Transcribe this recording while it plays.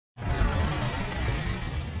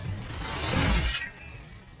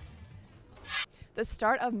The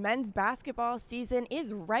start of men's basketball season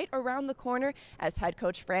is right around the corner as head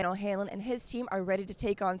coach Fran O'Hallen and his team are ready to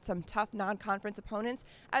take on some tough non-conference opponents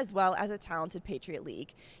as well as a talented Patriot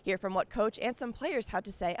League. Hear from what coach and some players had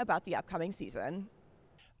to say about the upcoming season.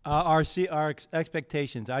 Our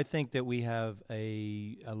expectations, I think that we have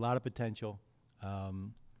a lot of potential.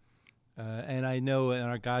 And I know, and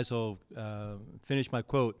our guys will finish my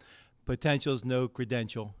quote, potential's no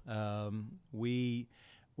credential.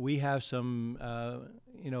 We have some,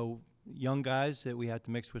 young guys that we have to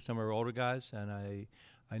mix with some of our older guys, and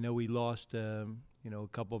I know we lost, a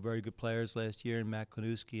couple of very good players last year, in Matt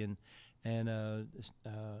Klanuski and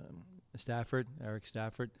Eric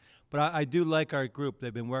Stafford. But I do like our group.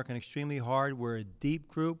 They've been working extremely hard. We're a deep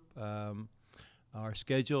group. Our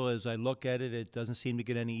schedule, as I look at it, it doesn't seem to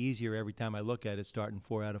get any easier every time I look at it, starting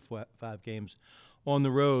 4 out of 5 games on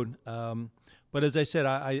the road. But as I said,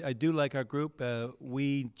 I do like our group.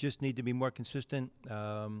 We just need to be more consistent.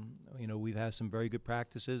 We've had some very good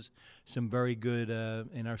practices, some very good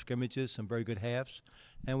in our scrimmages, some very good halves,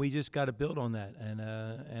 and we just got to build on that.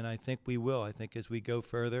 And I think we will. I think as we go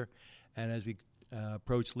further and as we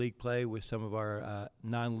approach league play with some of our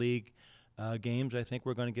non-league games, I think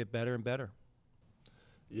we're going to get better and better.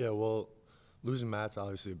 Yeah, well, losing Matt's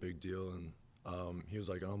obviously a big deal, and he was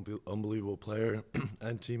like an unbelievable player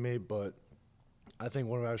and teammate, but I think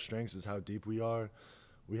one of our strengths is how deep we are.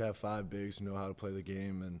 We have 5 bigs who know how to play the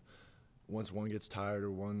game, and once one gets tired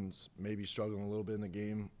or one's maybe struggling a little bit in the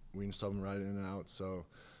game, we can sub them right in and out. So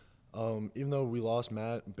even though we lost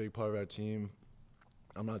Matt, a big part of our team,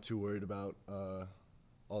 I'm not too worried about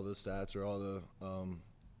all the stats or all the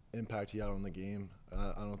impact he had on the game.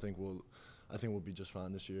 I think we'll be just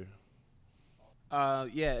fine this year.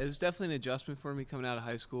 Yeah, it was definitely an adjustment for me coming out of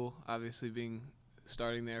high school, obviously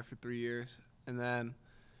starting there for 3 years. And then,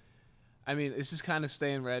 it's just kind of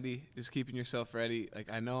staying ready, just keeping yourself ready.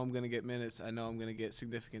 Like, I know I'm going to get minutes. I know I'm going to get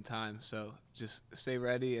significant time. So just stay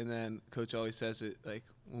ready. And then Coach always says it, like,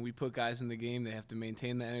 when we put guys in the game, they have to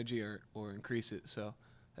maintain the energy or increase it. So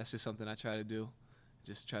that's just something I try to do,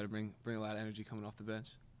 just try to bring a lot of energy coming off the bench.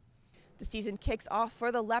 The season kicks off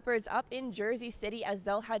for the Leopards up in Jersey City as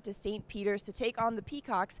they'll head to St. Peter's to take on the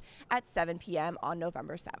Peacocks at 7 p.m. on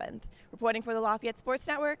November 7th. Reporting for the Lafayette Sports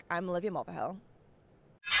Network, I'm Olivia Mulvihill.